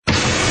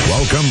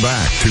Welcome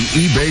back to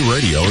eBay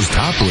Radio's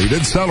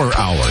Top-Rated Seller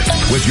Hour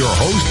with your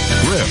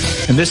host,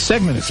 Griff. And this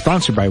segment is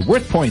sponsored by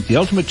WorthPoint, the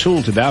ultimate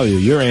tool to value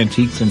your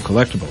antiques and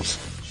collectibles.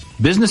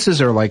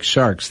 Businesses are like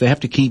sharks. They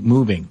have to keep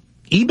moving.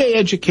 eBay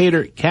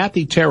educator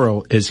Kathy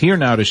Terrell is here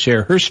now to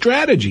share her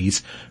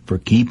strategies for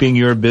keeping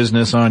your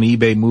business on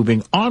eBay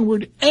moving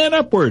onward and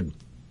upward.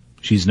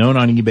 She's known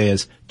on eBay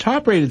as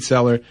Top-Rated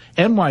Seller,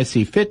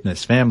 NYC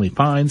Fitness, Family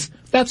Finds.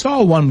 That's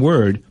all one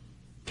word.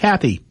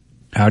 Kathy,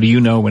 how do you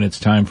know when it's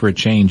time for a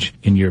change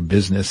in your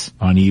business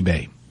on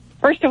eBay?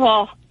 First of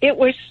all, it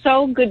was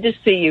so good to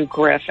see you,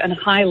 Griff. And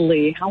hi,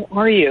 Lee. How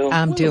are you?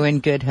 I'm doing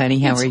good, honey.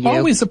 How are you? It's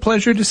always a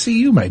pleasure to see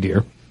you, my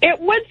dear. It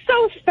went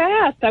so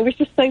fast. I was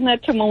just saying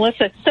that to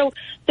Melissa. So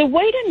the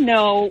way to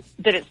know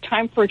that it's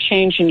time for a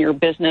change in your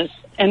business,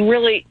 and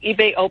really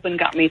eBay Open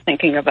got me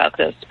thinking about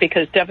this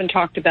because Devin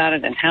talked about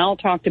it and Hal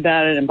talked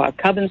about it and Bob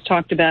Cubbins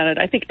talked about it.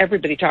 I think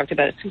everybody talked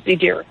about it.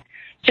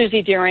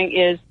 Susie Deering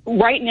is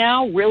right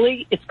now,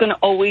 really, it's going to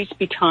always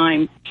be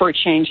time for a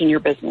change in your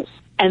business.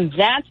 And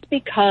that's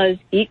because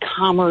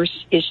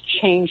e-commerce is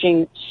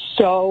changing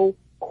so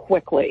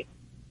quickly.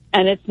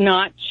 And it's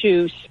not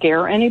to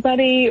scare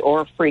anybody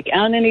or freak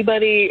out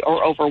anybody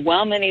or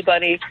overwhelm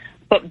anybody,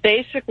 but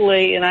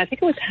basically, and I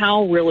think it was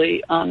Hal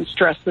really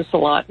stressed this a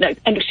lot,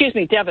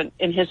 and Devin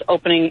in his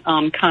opening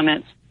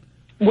comments,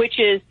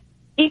 which is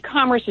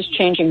e-commerce is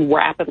changing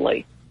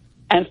rapidly.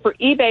 And for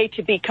eBay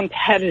to be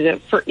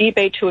competitive, for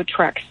eBay to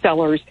attract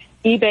sellers,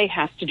 eBay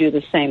has to do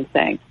the same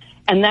thing.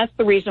 And that's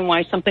the reason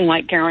why something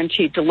like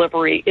guaranteed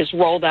delivery is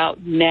rolled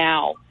out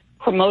now.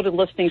 Promoted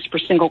listings for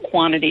single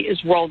quantity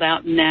is rolled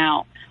out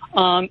now.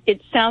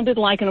 It sounded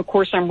like, and of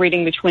course I'm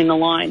reading between the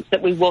lines,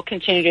 that we will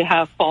continue to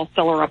have fall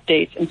seller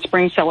updates and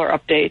spring seller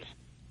updates.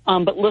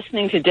 But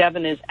listening to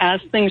Devin is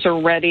as things are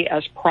ready,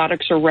 as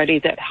products are ready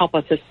that help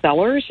us as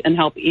sellers and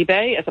help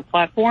eBay as a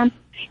platform,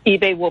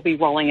 eBay will be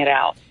rolling it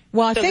out.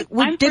 Well, I think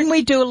didn't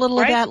we do a little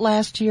of that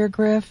last year,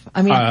 Griff?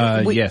 I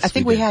mean, yes, I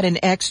think we had an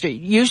extra.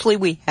 Usually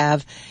we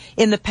have,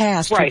 in the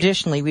past,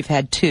 traditionally we've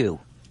had 2.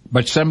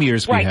 But some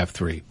years we have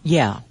 3.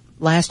 Yeah.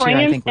 Last year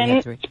I think we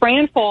had 3. Spring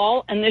and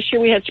fall, and this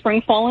year we had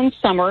spring, fall, and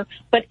summer.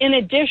 But in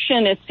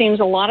addition, it seems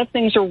a lot of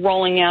things are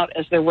rolling out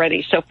as they're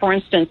ready. So, for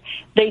instance,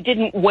 they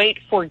didn't wait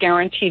for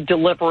guaranteed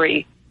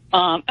delivery.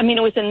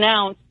 It was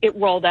announced. It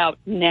rolled out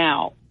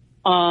now.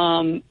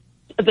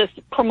 The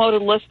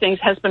promoted listings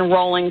has been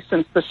rolling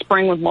since the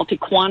spring with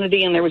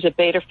multi-quantity, and there was a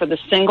beta for the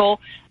single.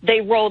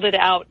 They rolled it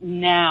out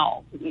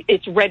now.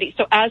 It's ready.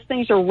 So as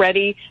things are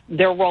ready,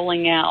 they're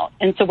rolling out.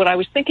 And so what I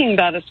was thinking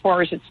about as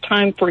far as it's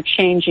time for a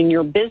change in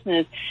your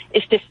business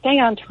is to stay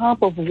on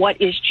top of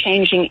what is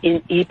changing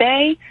in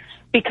eBay,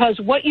 because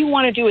what you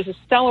want to do as a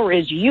seller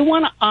is you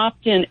want to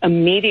opt in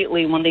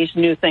immediately when these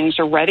new things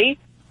are ready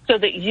so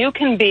that you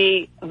can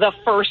be the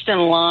first in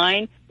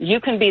line, you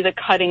can be the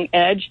cutting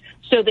edge,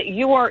 so that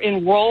you are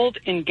enrolled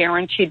in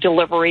guaranteed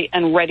delivery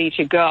and ready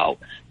to go.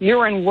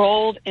 You're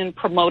enrolled in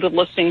promoted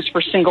listings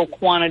for single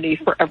quantity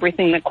for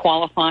everything that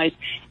qualifies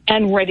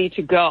and ready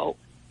to go.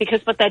 Because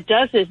what that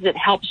does is it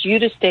helps you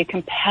to stay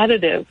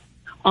competitive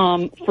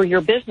for your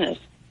business.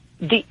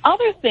 The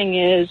other thing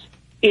is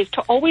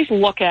to always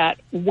look at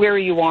where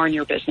you are in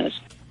your business.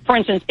 For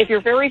instance, if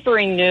you're very,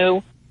 very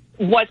new,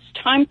 what's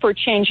time for a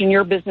change in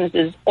your business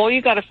is all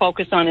you got to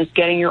focus on is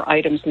getting your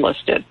items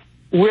listed.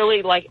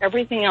 Really, like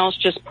everything else,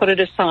 just put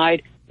it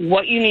aside.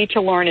 What you need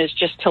to learn is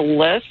just to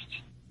list,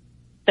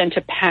 then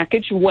to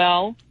package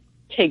well,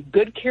 take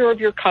good care of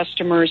your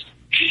customers,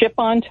 ship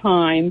on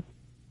time,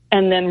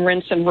 and then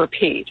rinse and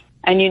repeat.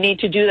 And you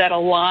need to do that a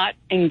lot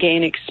and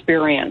gain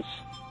experience.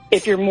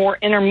 If you're more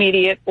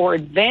intermediate or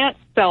advanced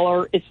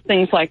seller, it's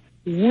things like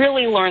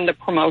really learn the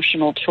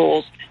promotional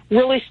tools,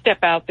 really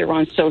step out there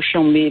on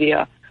social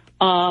media.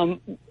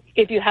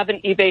 If you have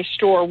an eBay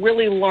store,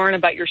 really learn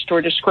about your store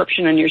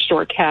description and your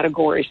store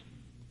categories.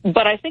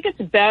 But I think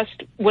it's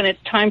best when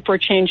it's time for a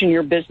change in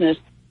your business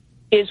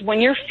is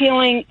when you're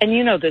feeling, and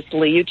you know this,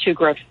 Lee, you too,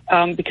 Griff,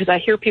 because I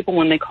hear people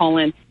when they call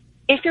in,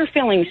 if you're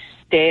feeling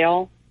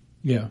stale,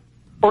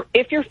 or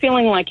if you're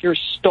feeling like you're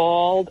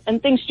stalled, and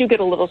things do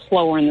get a little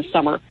slower in the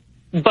summer,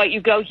 but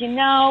you go,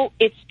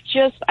 it's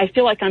just, I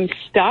feel like I'm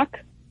stuck,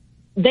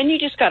 then you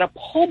just got to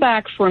pull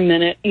back for a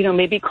minute,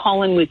 maybe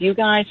call in with you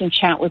guys and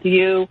chat with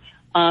you.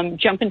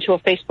 Jump into a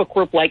Facebook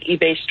group like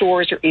eBay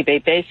Stores or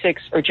eBay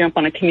Basics, or jump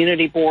on a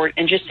community board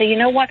and just say, you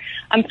know what,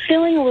 I'm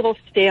feeling a little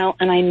stale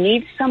and I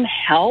need some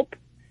help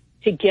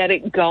to get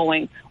it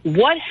going.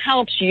 What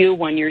helps you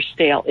when you're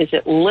stale? Is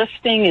it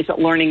listing? Is it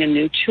learning a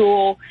new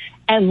tool?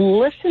 And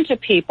listen to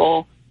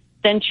people,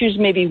 then choose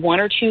maybe 1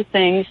 or 2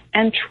 things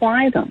and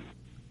try them.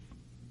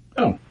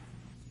 Oh,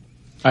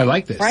 I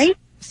like this. Right?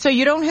 So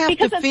you don't have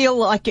to feel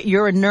like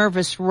you're a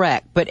nervous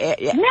wreck, but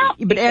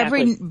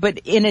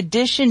in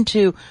addition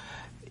to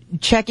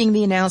checking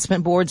the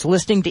announcement boards,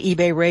 listening to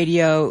eBay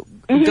Radio,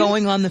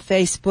 going on the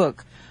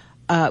Facebook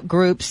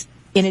groups,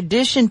 in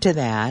addition to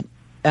that,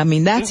 I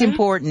mean, that's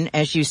important,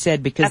 as you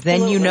said, because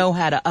then you know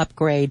how to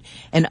upgrade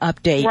and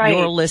update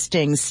your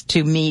listings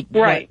to meet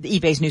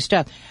eBay's new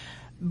stuff.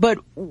 But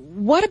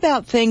what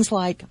about things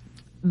like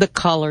the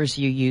colors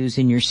you use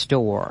in your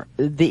store.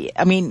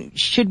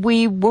 Should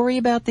we worry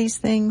about these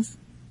things?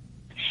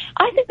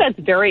 I think that's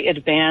very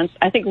advanced.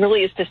 I think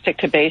really is to stick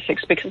to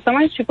basics, because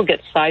sometimes people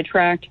get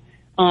sidetracked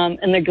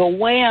and they go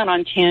way out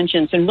on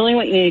tangents. And really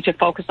what you need to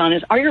focus on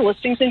is, are your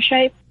listings in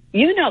shape?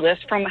 You know this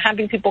from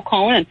having people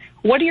call in.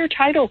 What are your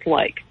titles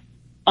like?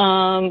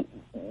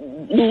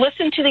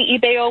 Listen to the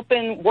eBay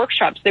Open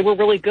workshops. They were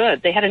really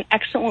good. They had an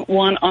excellent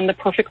one on the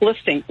perfect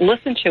listing.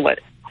 Listen to it.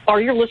 Are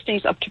your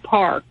listings up to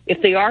par?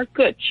 If they are,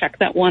 good. Check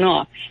that one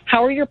off.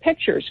 How are your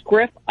pictures?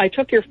 Griff, I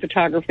took your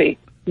photography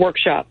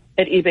workshop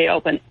at eBay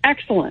Open.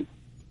 Excellent.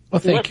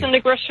 Well, Listen to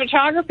Griff's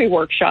photography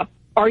workshop.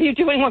 Are you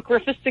doing what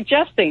Griff is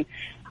suggesting?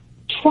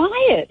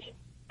 Try it.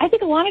 I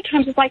think a lot of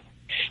times it's like,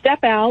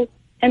 step out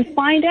and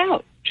find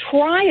out.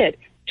 Try it.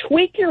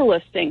 Tweak your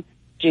listing.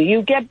 Do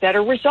you get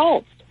better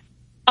results?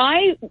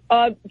 I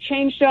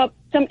changed up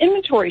some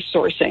inventory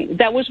sourcing.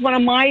 That was one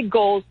of my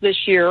goals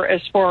this year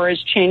as far as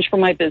change for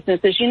my business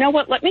is, you know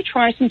what, let me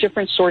try some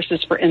different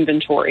sources for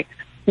inventory.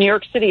 New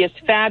York City is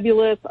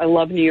fabulous. I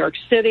love New York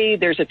City.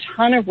 There's a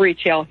ton of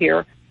retail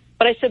here.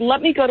 But I said,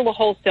 let me go to a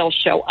wholesale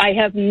show. I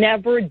have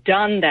never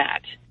done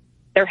that.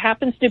 There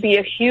happens to be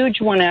a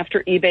huge one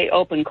after eBay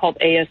Open called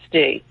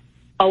ASD.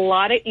 A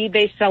lot of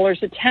eBay sellers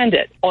attend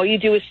it. All you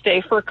do is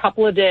stay for a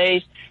couple of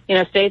days,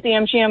 stay at the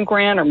MGM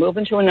Grand or move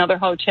into another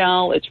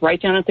hotel. It's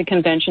right down at the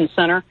convention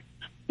center.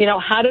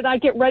 How did I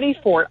get ready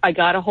for it? I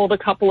got a hold of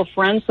a couple of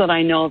friends that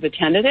I know have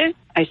attended it.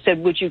 I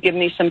said, would you give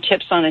me some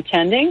tips on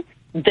attending?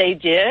 They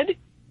did.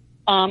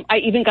 I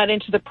even got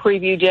into the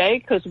preview day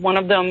because one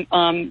of them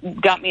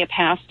got me a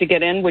pass to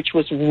get in, which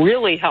was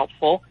really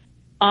helpful.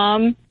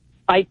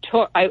 I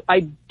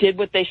did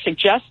what they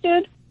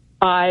suggested.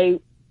 I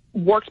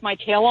worked my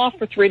tail off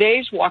for 3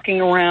 days walking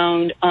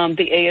around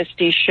the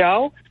ASD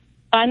show,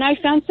 and I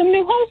found some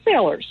new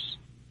wholesalers,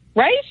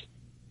 right?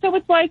 So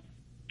it's like,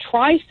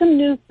 try some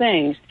new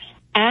things.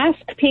 Ask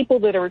people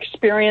that are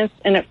experienced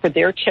in it for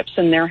their tips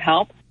and their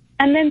help,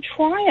 and then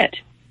try it.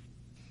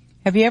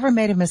 Have you ever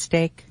made a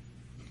mistake?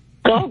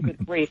 Oh,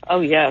 good grief.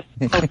 Oh, yes.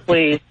 Oh,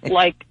 please.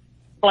 Like,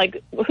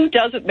 who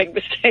doesn't make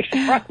mistakes?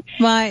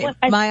 My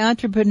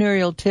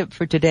entrepreneurial tip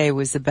for today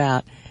was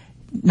about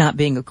not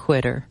being a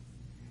quitter.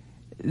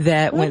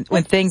 That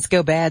when things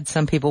go bad,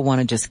 some people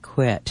want to just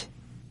quit.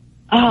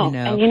 Oh,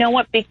 and you know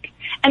what?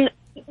 And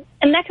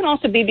that can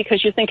also be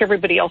because you think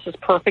everybody else is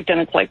perfect,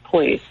 and it's like,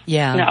 please.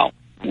 Yeah.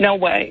 No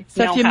way.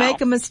 So if you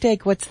make a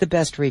mistake, what's the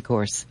best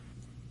recourse?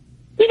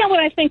 You know what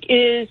I think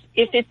is,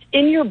 if it's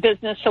in your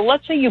business, so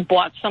let's say you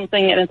bought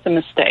something and it's a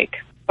mistake.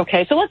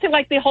 Okay, so let's say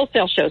like the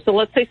wholesale show. So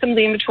let's say some of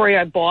the inventory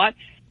I bought,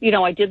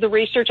 I did the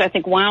research. I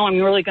think, wow,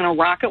 I'm really going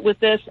to rock it with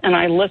this. And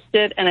I list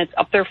it and it's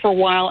up there for a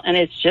while and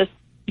it's just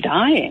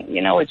dying.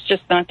 It's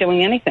just not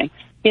doing anything.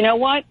 You know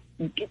what?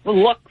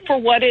 Look for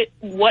what is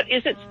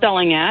it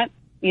selling at?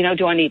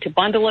 Do I need to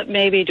bundle it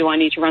maybe? Do I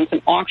need to run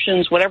some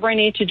auctions? Whatever I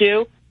need to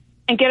do.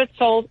 And get it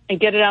sold and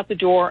get it out the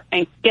door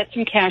and get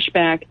some cash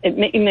back.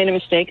 Admit you made a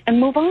mistake and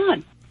move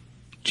on.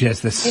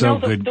 Jess, that's so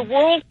good. The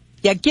world.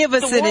 Yeah, give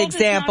us an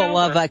example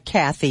of a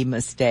Kathy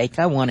mistake.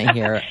 I want to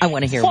hear. I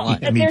want to hear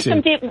one. Me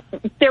too.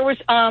 There was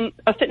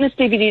a fitness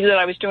DVD that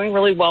I was doing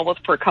really well with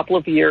for a couple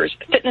of years.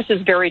 Fitness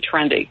is very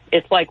trendy.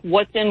 It's like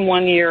what's in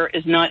one year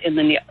is not in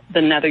the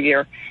another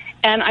year.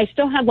 And I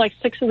still had like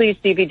 6 of these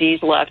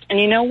DVDs left. And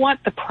you know what?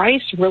 The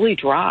price really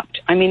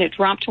dropped. I mean, it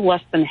dropped to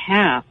less than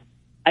half.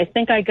 I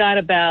think I got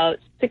about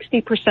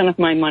 60% of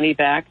my money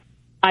back.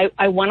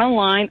 I went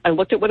online. I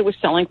looked at what it was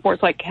selling for.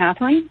 It's like,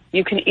 Catherine,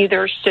 you can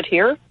either sit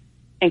here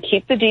and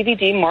keep the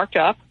DVD marked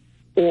up,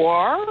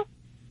 or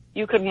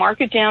you could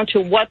mark it down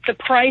to what the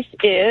price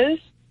is,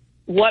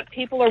 what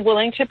people are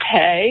willing to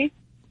pay,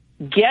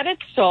 get it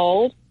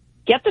sold,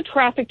 get the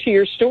traffic to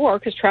your store,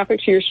 because traffic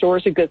to your store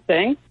is a good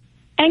thing,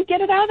 and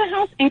get it out of the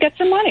house and get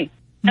some money.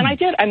 And I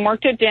did. I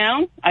marked it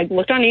down. I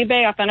looked on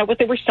eBay. I found out what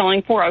they were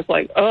selling for. I was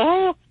like,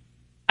 oh.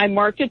 I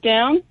marked it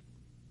down,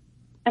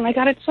 and I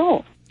got it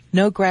sold.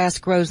 No grass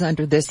grows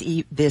under this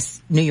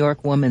New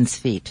York woman's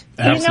feet.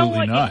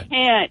 Absolutely not. You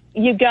can't.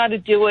 You got to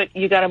do it.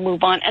 You got to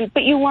move on.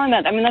 But you learn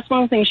that. I mean, that's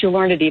one of the things you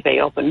learn at eBay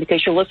Open,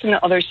 because you listen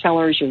to other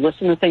sellers, you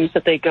listen to things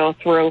that they go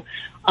through.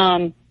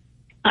 I'm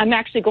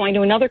actually going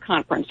to another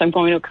conference. I'm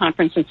going to a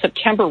conference in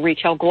September,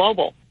 Retail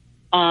Global.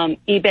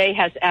 eBay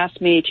has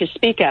asked me to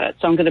speak at it,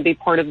 so I'm going to be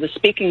part of the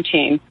speaking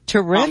team.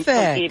 Terrific. From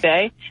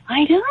eBay.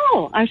 I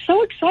know. I'm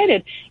so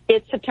excited.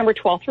 It's September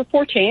 12th through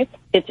 14th.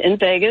 It's in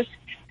Vegas.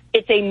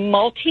 It's a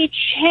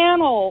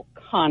multi-channel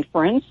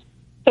conference.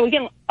 So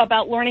again,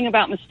 about learning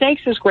about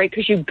mistakes is great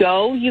because you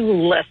go, you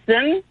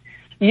listen,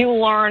 you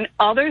learn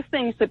other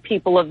things that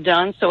people have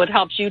done, so it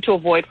helps you to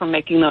avoid from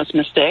making those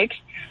mistakes.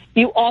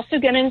 You also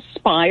get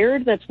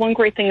inspired. That's one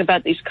great thing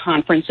about these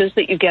conferences,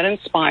 that you get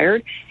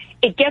inspired.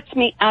 It gets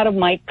me out of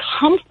my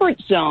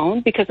comfort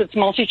zone because it's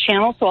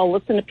multi-channel, so I'll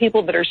listen to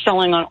people that are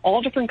selling on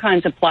all different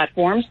kinds of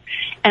platforms,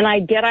 and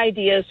I get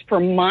ideas for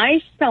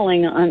my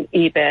selling on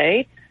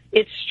eBay.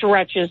 It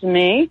stretches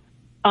me.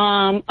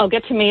 I'll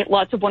get to meet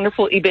lots of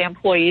wonderful eBay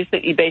employees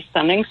that eBay's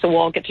sending, so we'll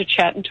all get to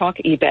chat and talk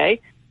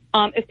eBay.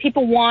 if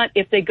people want,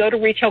 if they go to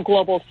Retail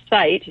Global's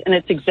site, and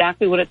it's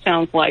exactly what it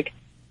sounds like,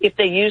 if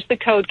they use the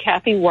code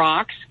Kathy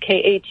Rocks,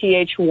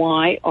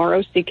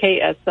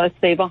 KATHYROCKS,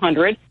 save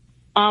 100.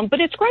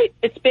 But it's great.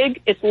 It's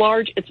big. It's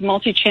large. It's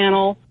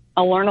multi-channel.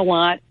 I'll learn a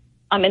lot.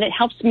 And it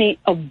helps me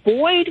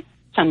avoid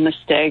some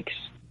mistakes,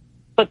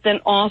 but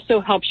then also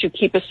helps you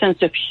keep a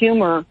sense of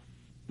humor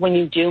when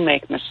you do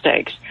make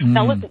mistakes.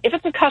 Now, listen, if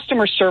it's a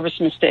customer service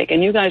mistake,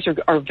 and you guys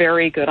are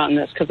very good on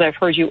this because I've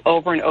heard you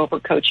over and over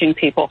coaching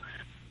people,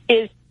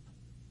 this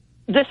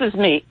is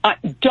me.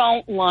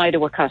 Don't lie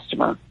to a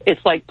customer.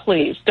 It's like,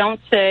 please,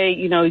 don't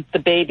say, the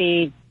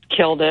baby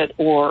killed it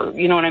or,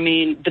 you know what I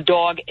mean, the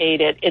dog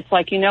ate it. It's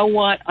like, you know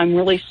what, I'm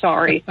really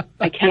sorry.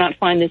 I cannot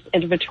find this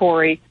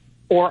inventory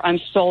or I'm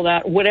sold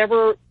out,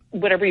 whatever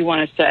you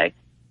want to say.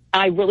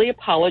 I really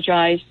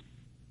apologize.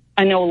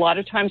 I know a lot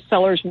of times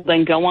sellers will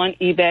then go on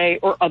eBay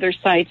or other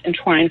sites and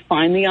try and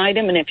find the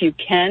item. And if you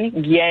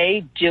can,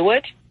 yay, do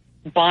it.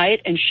 Buy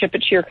it and ship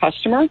it to your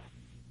customer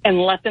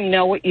and let them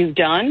know what you've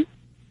done.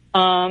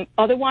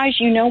 Otherwise,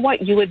 you know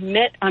what? You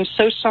admit, I'm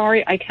so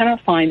sorry, I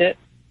cannot find it.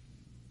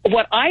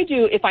 What I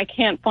do if I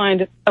can't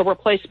find a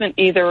replacement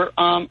either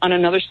on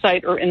another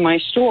site or in my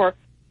store,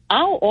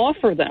 I'll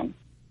offer them.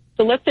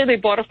 So let's say they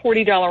bought a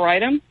 $40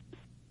 item.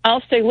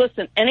 I'll say,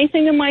 listen,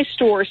 anything in my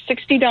store,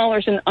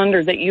 $60 and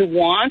under that you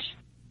want,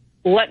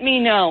 let me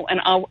know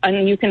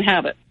and you can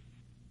have it.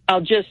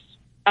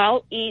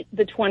 I'll eat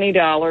the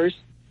 $20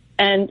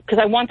 and because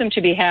I want them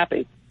to be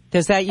happy.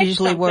 Does that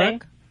usually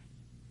work?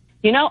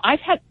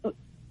 It's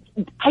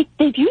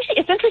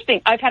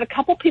interesting. I've had a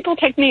couple people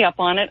take me up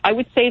on it. I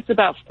would say it's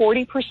about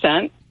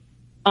 40%.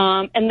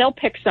 And they'll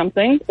pick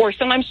something, or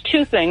sometimes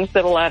two things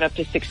that'll add up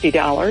to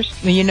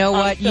 $60. You know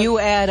what? You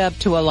add up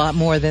to a lot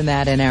more than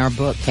that in our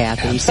book,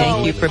 Kathy.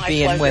 Thank you for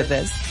being with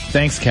us.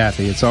 Thanks,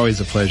 Kathy. It's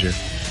always a pleasure.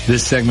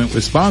 This segment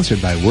was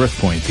sponsored by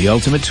WorthPoint, the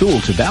ultimate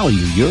tool to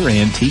value your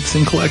antiques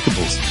and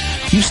collectibles.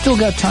 You've still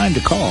got time to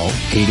call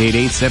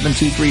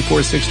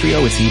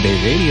 888-723-4630. It's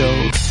eBay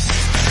Radio.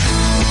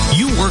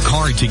 You work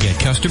hard to get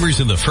customers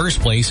in the first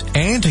place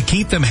and to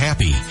keep them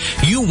happy.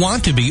 You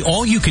want to be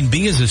all you can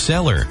be as a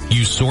seller.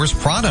 You source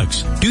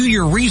products, do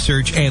your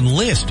research, and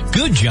list.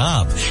 Good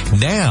job.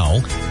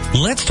 Now,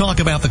 let's talk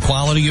about the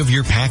quality of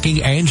your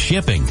packing and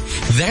shipping.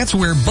 That's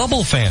where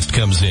Bubble Fast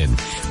comes in.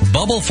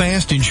 Bubble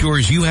Fast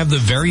ensures you have the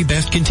very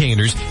best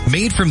containers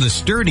made from the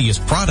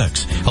sturdiest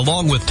products,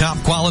 along with top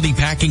quality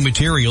packing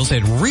materials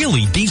at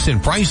really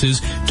decent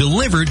prices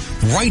delivered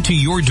right to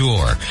your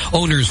door.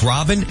 Owners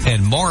Robin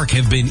and Mark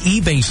have been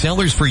eBay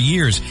sellers for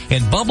years,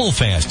 and Bubble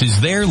Fast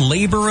is their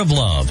labor of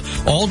love,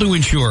 all to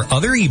ensure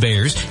other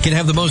eBayers can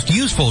have the most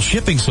useful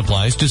shipping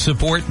supplies to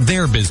support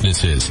their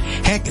businesses.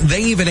 Heck,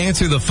 they even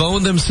answer the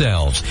phone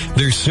themselves.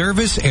 Their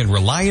service and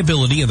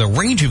reliability and the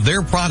range of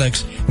their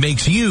products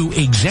makes you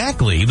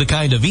exactly the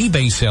kind of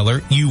eBay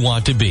seller you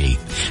want to be.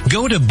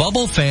 Go to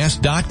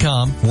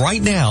bubblefast.com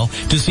right now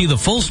to see the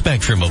full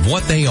spectrum of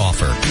what they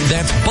offer.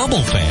 That's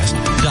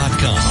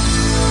bubblefast.com.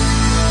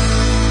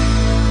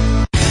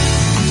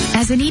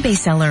 As an eBay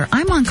seller,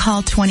 I'm on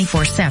call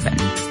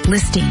 24/7,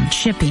 listing,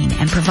 shipping,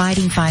 and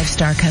providing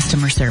 5-star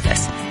customer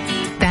service.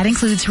 That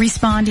includes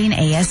responding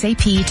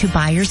ASAP to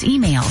buyers'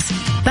 emails,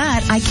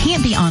 but I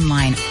can't be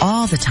online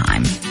all the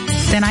time.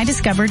 Then I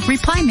discovered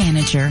Reply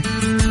Manager.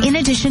 In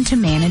addition to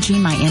managing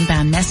my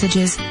inbound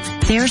messages,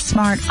 their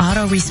smart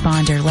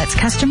autoresponder lets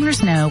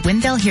customers know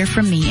when they'll hear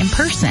from me in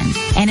person,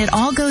 and it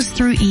all goes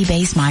through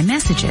eBay's My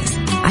Messages.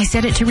 I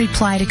set it to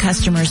reply to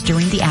customers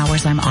during the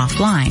hours I'm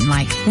offline,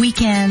 like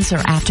weekends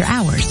or after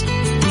hours.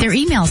 Their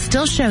email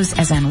still shows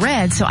as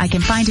unread, so I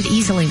can find it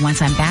easily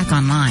once I'm back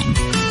online.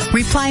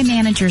 Reply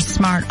Manager's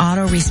smart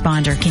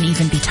autoresponder can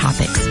even be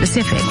topic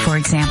specific. For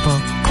example,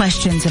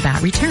 questions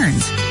about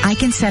returns. I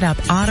can set up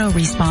auto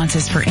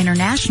responses for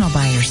international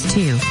buyers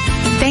too.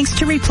 Thanks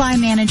to Reply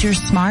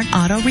Manager's smart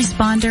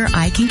autoresponder,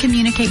 I can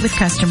communicate with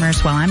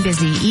customers while I'm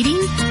busy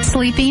eating,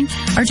 sleeping,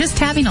 or just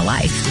having a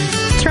life.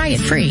 Try it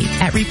free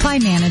at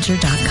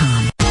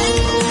ReplyManager.com.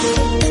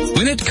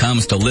 When it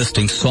comes to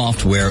listing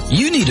software,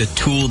 you need a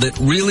tool that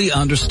really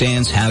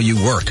understands how you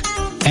work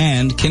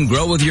and can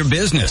grow with your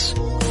business.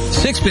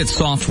 6-Bit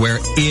Software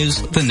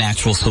is the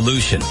natural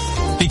solution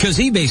because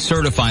eBay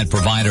certified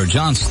provider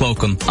John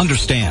Slocum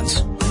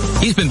understands.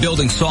 He's been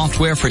building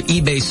software for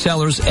eBay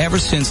sellers ever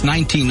since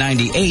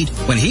 1998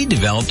 when he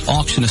developed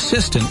Auction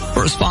Assistant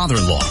for his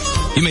father-in-law.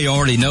 You may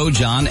already know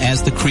John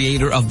as the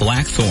creator of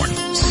Blackthorn.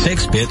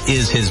 6-Bit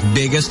is his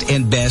biggest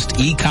and best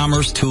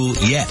e-commerce tool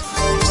yet.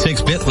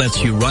 6-Bit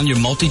lets you run your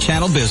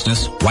multi-channel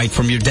business right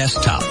from your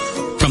desktop.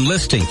 From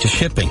listing to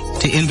shipping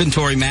to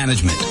inventory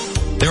management.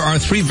 There are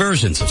 3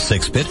 versions of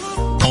 6-Bit,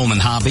 Home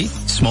and Hobby,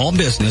 Small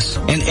Business,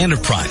 and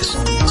Enterprise,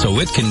 so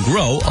it can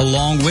grow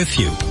along with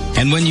you.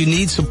 And when you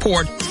need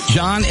support,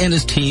 John and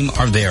his team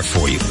are there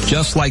for you,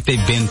 just like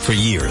they've been for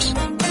years.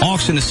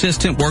 Auction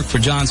Assistant worked for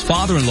John's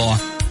father-in-law.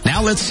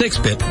 Now let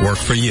 6-Bit work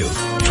for you.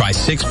 Try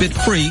 6-Bit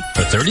free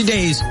for 30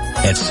 days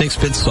at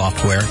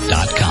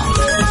 6bitsoftware.com.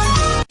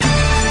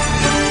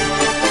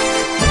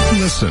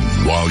 Listen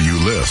while you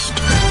list.